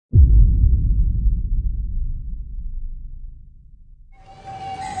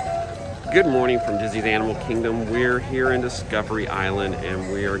Good morning from Disney's Animal Kingdom. We're here in Discovery Island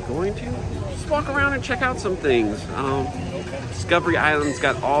and we are going to just walk around and check out some things. Discovery Island's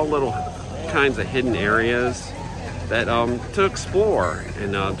got all little kinds of hidden areas that to explore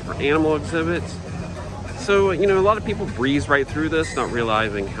and different animal exhibits. So, you know, a lot of people breeze right through this, not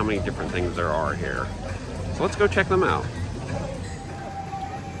realizing how many different things there are here. So let's go check them out.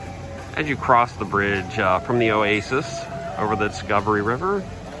 As you cross the bridge from the Oasis over the Discovery River,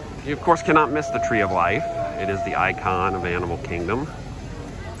 you, of course, cannot miss the Tree of Life. It is the icon of Animal Kingdom.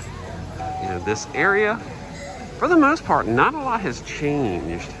 You know, this area, for the most part, not a lot has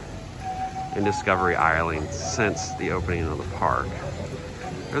changed in Discovery Island since the opening of the park.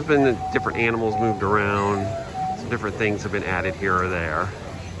 There's been different animals moved around, some different things have been added here or there.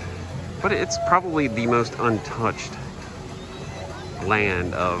 But it's probably the most untouched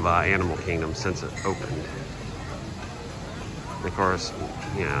land of Animal Kingdom since it opened. Of course,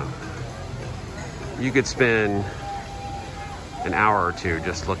 you know, you could spend an hour or two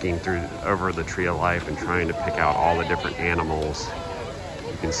just looking over the Tree of Life and trying to pick out all the different animals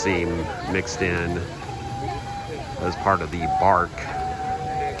you can see mixed in as part of the bark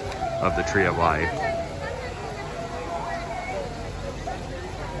of the Tree of Life.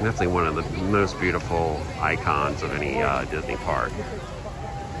 Definitely one of the most beautiful icons of any Disney park.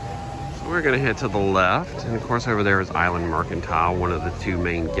 So we're gonna head to the left, and of course over there is Island Mercantile, one of the two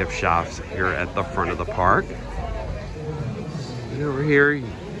main gift shops here at the front of the park. And over here,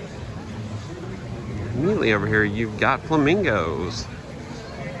 immediately over here, you've got flamingos.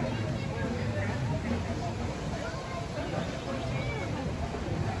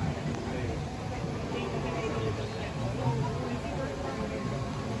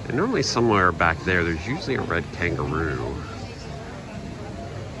 And normally somewhere back there's usually a red kangaroo.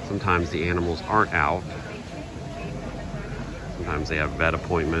 Sometimes the animals aren't out. Sometimes they have vet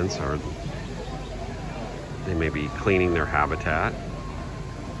appointments or they may be cleaning their habitat.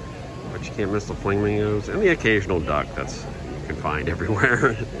 But you can't miss the flamingos and the occasional duck that's you can find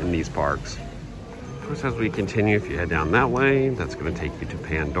everywhere in these parks. Of course, as we continue, if you head down that way, that's going to take you to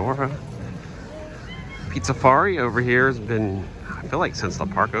Pandora. Pizzafari over here has been, I feel like since the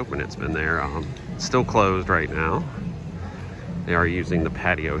park opened, it's been there. It's still closed right now. They are using the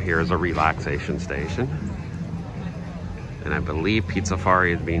patio here as a relaxation station. And I believe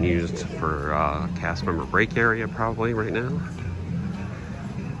Pizzafari is being used for cast member break area probably right now.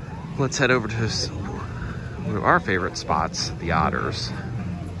 Let's head over to one of our favorite spots, the otters.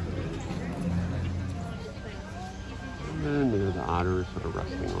 And there the otters sort of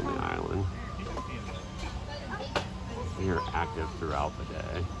resting on the island. They are active throughout the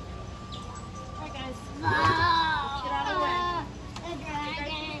day. Hi guys. Get out of the way.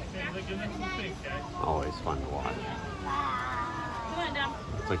 Always fun to watch. Come on down.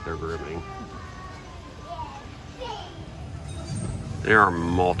 It's like they're grooming. There are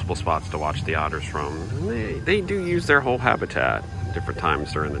multiple spots to watch the otters from. And they do use their whole habitat at different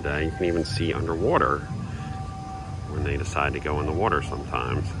times during the day. You can even see underwater when they decide to go in the water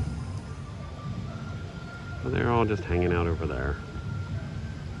sometimes. But they're all just hanging out over there.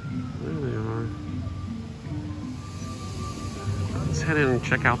 There they are. Let's head in and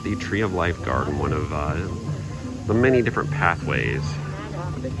check out the Tree of Life Garden, one of the many different pathways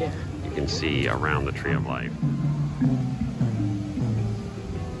you can see around the Tree of Life.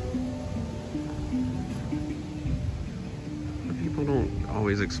 But people don't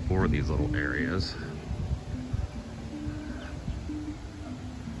always explore these little areas.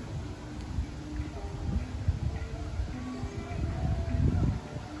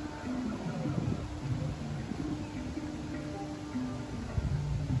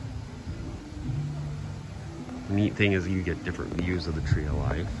 The neat thing is you get different views of the Tree of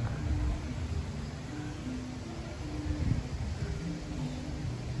Life.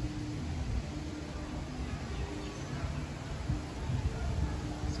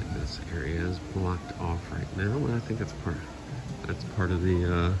 Looks like this area is blocked off right now, but I think that's part of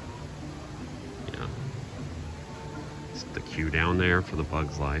the yeah. It's the queue down there for the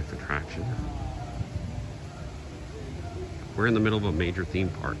Bugs Life attraction. We're in the middle of a major theme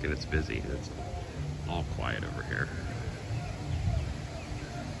park and it's busy. It's all quiet over here.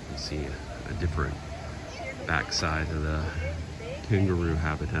 You see a different backside of the kangaroo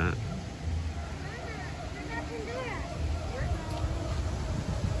habitat.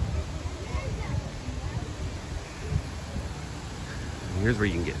 And here's where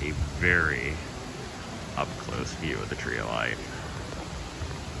you can get a very up-close view of the Tree of Life.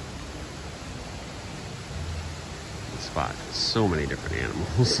 This spot has so many different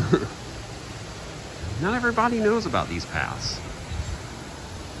animals. Not everybody knows about these paths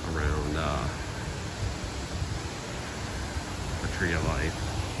around the Tree of Life.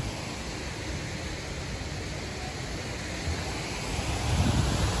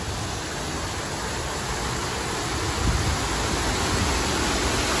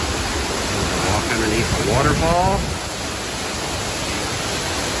 Walk underneath the waterfall.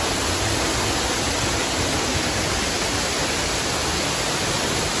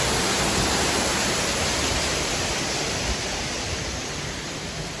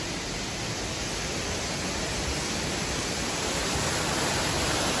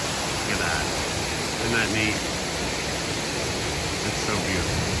 Isn't that neat? It's so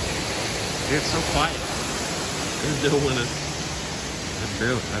beautiful. It's so quiet. There's no one.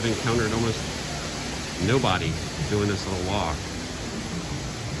 I've encountered almost nobody doing this little walk.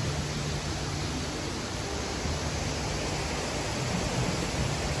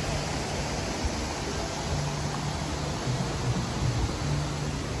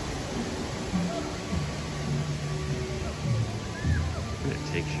 And it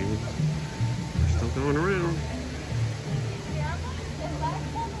takes you. Still going around.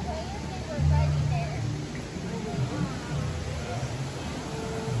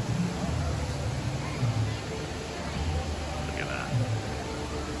 Look at that.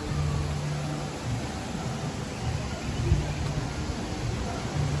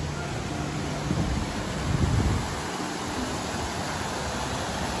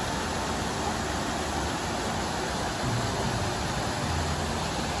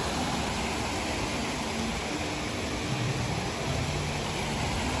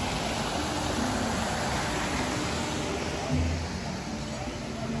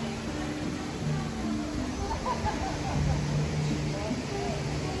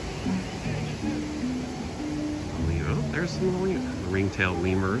 There's some ring-tailed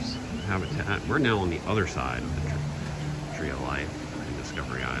lemurs habitat. We're now on the other side of the Tree of Life in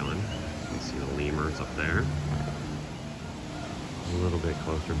Discovery Island. You can see the lemurs up there. A little bit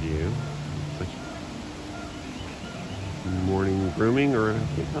closer view. It's like morning grooming, or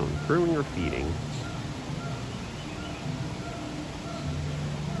grooming or feeding.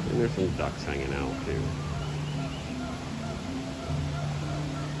 And there's some ducks hanging out too.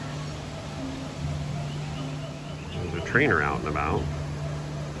 There's a trainer out and about.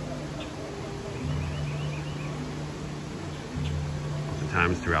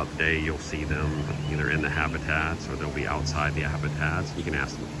 Oftentimes throughout the day you'll see them either in the habitats or they'll be outside the habitats. You can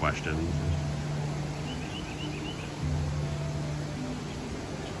ask them questions.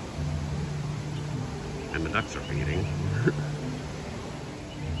 And the ducks are feeding.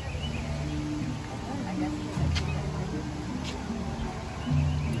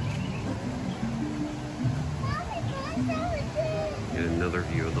 Get another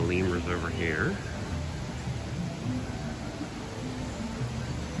view of the lemurs over here.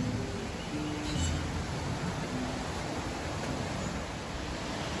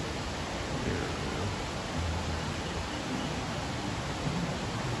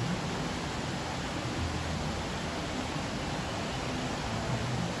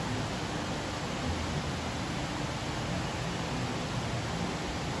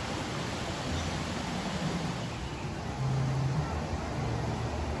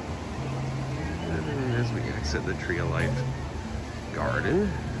 As we exit the Tree of Life garden.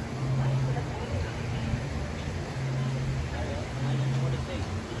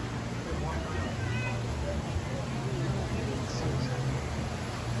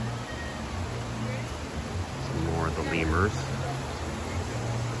 Some more of the lemurs.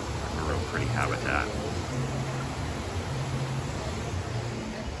 A real pretty habitat.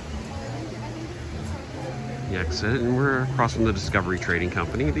 The exit, and we're across from the Discovery Trading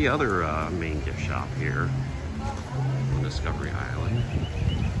Company, the other main gift shop here on Discovery Island.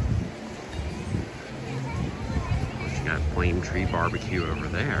 Of course, you got Flame Tree Barbecue over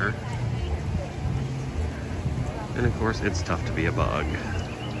there. And of course, It's Tough to Be a Bug,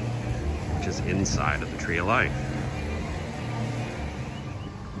 which is inside of the Tree of Life.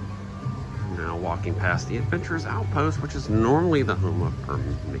 Now walking past the Adventurers Outpost, which is normally the home of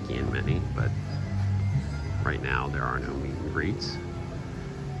Mickey and Minnie, but right now there are no meet and greets.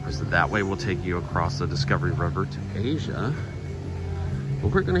 Because that way will take you across the Discovery River to Asia.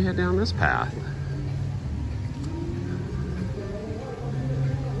 But we're going to head down this path,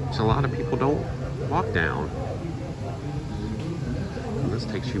 which a lot of people don't walk down. And this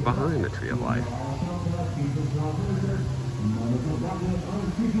takes you behind the Tree of Life.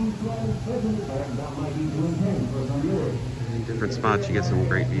 In different spots you get some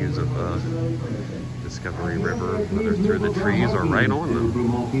great views of Discovery River, whether through the trees or right on them.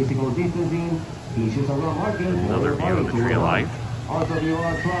 Another view of the Tree of Life. Also, if you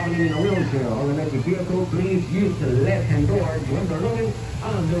are traveling in a wheelchair or electric vehicle, please use the left-hand door when they're loading,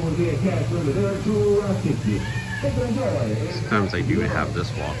 and there will be a cash register there to assist you. Thank you, enjoy. Sometimes they do have this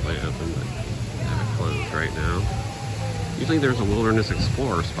walkway open, but they have it closed right now. Usually there's a Wilderness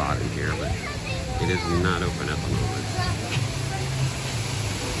Explorer spot in here, but it is not open at the moment.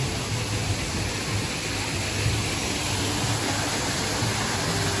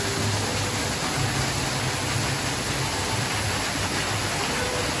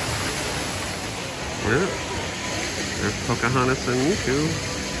 Yeah, there's Pocahontas and Miku.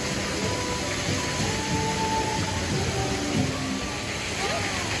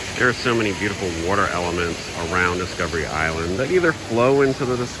 There are so many beautiful water elements around Discovery Island that either flow into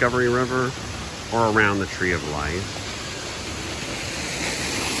the Discovery River or around the Tree of Life.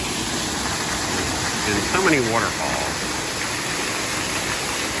 And so many waterfalls.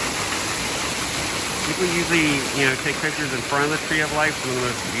 People usually, take pictures in front of the Tree of Life. Some of the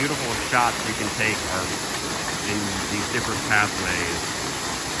most beautiful shots you can take are in these different pathways,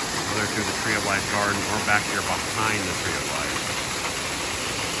 whether through the Tree of Life garden or back here behind the Tree of Life.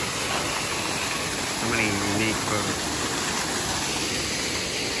 So many unique photos.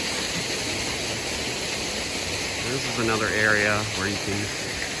 This is another area where you can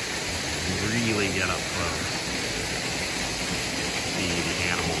really get up close. See the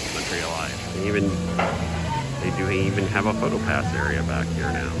animals in the Tree of Life. And they do even have a photo pass area back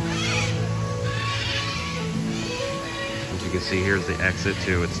here now. As you can see, here's the exit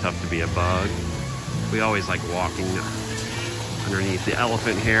too. It's tough to be a bug. We always like walking underneath the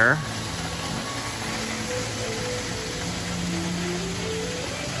elephant here.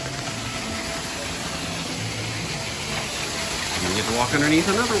 You get to walk underneath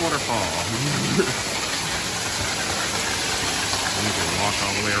another waterfall. And you can walk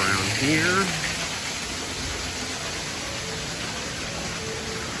all the way around here.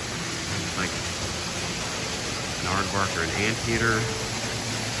 It's like an aardvark or an anteater.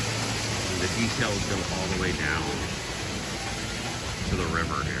 And the details go all the way down to the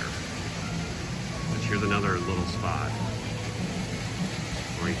river here. But here's another little spot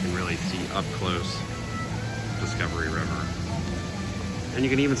where you can really see up close Discovery River. And you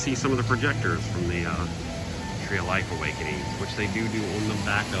can even see some of the projectors from the Tree of Life Awakenings, which they do on the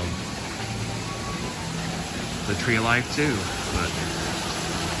back of the Tree of Life too. But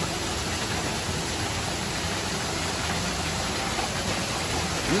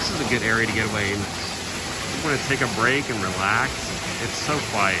this is a good area to get away. You want to take a break and relax. It's so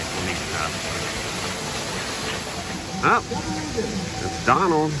quiet on these pathways. Oh, it's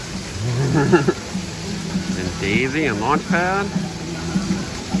Donald. And Daisy and Launchpad.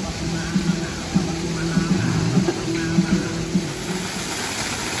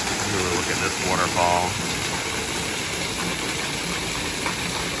 This waterfall.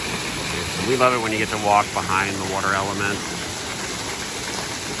 We love it when you get to walk behind the water elements.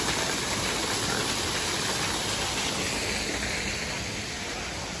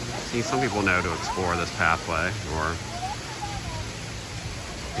 See, some people know to explore this pathway, or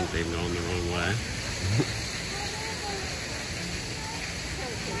think they've gone the wrong way.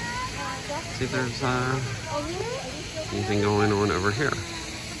 See if there's anything going on over here.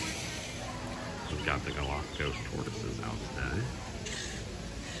 We've got the Galapagos tortoises out today.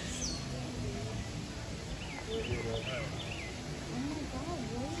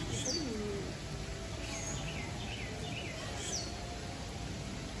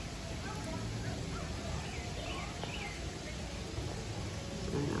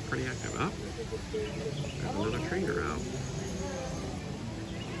 Some of them are pretty active. Oh, there's another trainer out.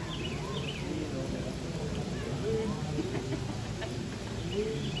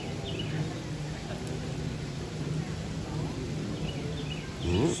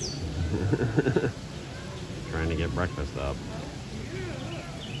 Trying to get breakfast up.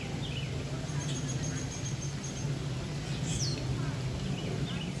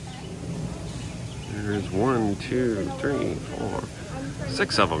 There's 1, 2, 3, 4,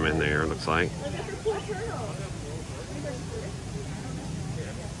 6 of them in there, looks like.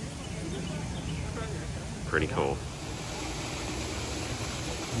 Pretty cool.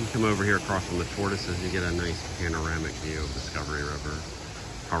 You come over here across from the tortoises, you get a nice panoramic view of Discovery River.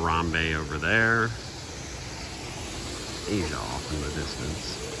 Harambe over there. Asia off in the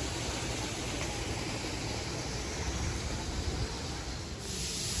distance.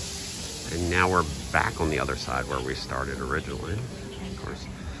 And now we're back on the other side where we started originally. Of course,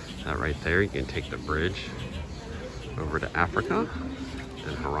 that right there, you can take the bridge over to Africa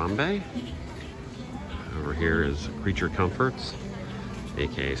and Harambe. Over here is Creature Comforts,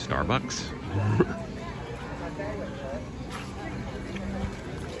 aka Starbucks.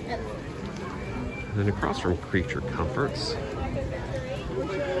 And then across from Creature Comforts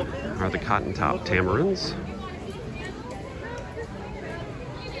are the Cotton Top Tamarins,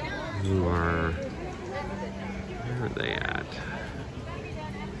 who are, where are they at?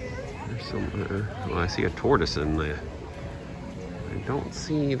 They're somewhere. Well, I see a tortoise in there. I don't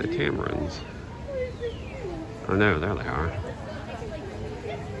see the tamarins. Oh no, there they are.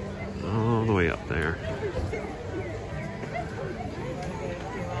 All the way up there.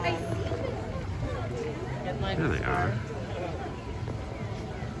 There they are.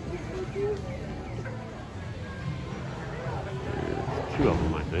 There's 2 of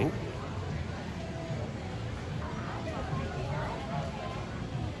them, I think.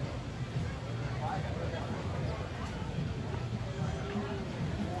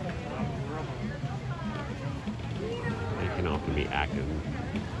 They can often be active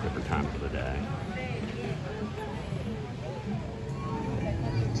different times of the day.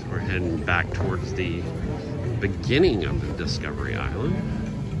 So we're heading back towards the beginning of the Discovery Island.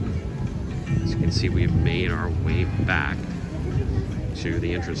 As you can see, we've made our way back to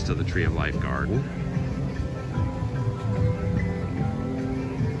the entrance to the Tree of Life Garden.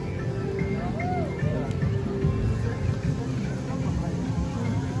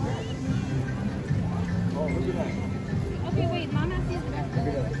 Okay, wait, Mama sees the rest of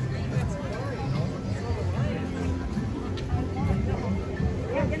it.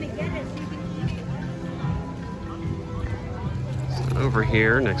 We're gonna get it so you can eat it. So over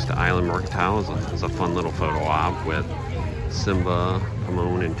here, next to Island Mercantile, is a fun little photo op with Simba,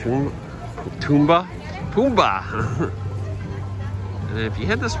 Timon, and Pumbaa. And if you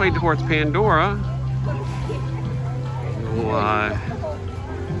head this way towards Pandora, you'll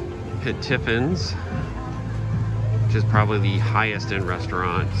hit Tiffin's, which is probably the highest end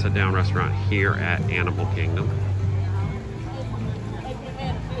restaurant, sit-down restaurant here at Animal Kingdom.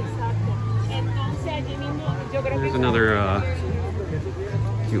 There's another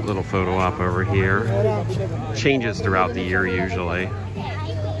cute little photo op over here. Changes throughout the year usually.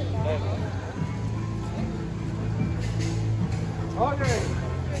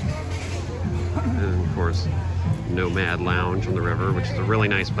 And of course, Nomad Lounge on the river, which is a really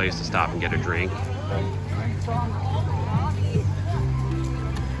nice place to stop and get a drink.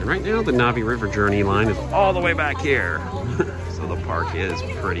 And right now, the Navi River Journey line is all the way back here. So the park is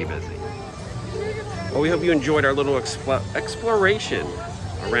pretty busy. Well, we hope you enjoyed our little exploration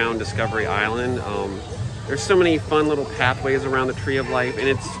around Discovery Island. There's so many fun little pathways around the Tree of Life, and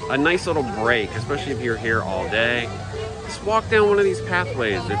it's a nice little break, especially if you're here all day. Just walk down one of these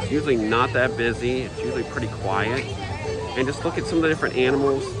pathways. It's usually not that busy. It's usually pretty quiet. And just look at some of the different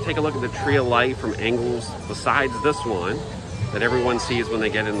animals. Take a look at the Tree of Life from angles besides this one that everyone sees when they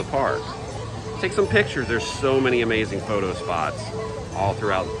get in the park. Take some pictures. There's so many amazing photo spots all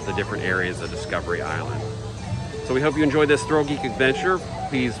throughout the different areas of Discovery Island. So we hope you enjoyed this Thrillgeek adventure.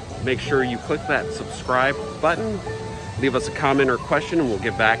 Please make sure you click that subscribe button. Leave us a comment or question and we'll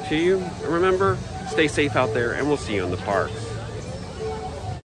get back to you. And remember, stay safe out there and we'll see you in the parks.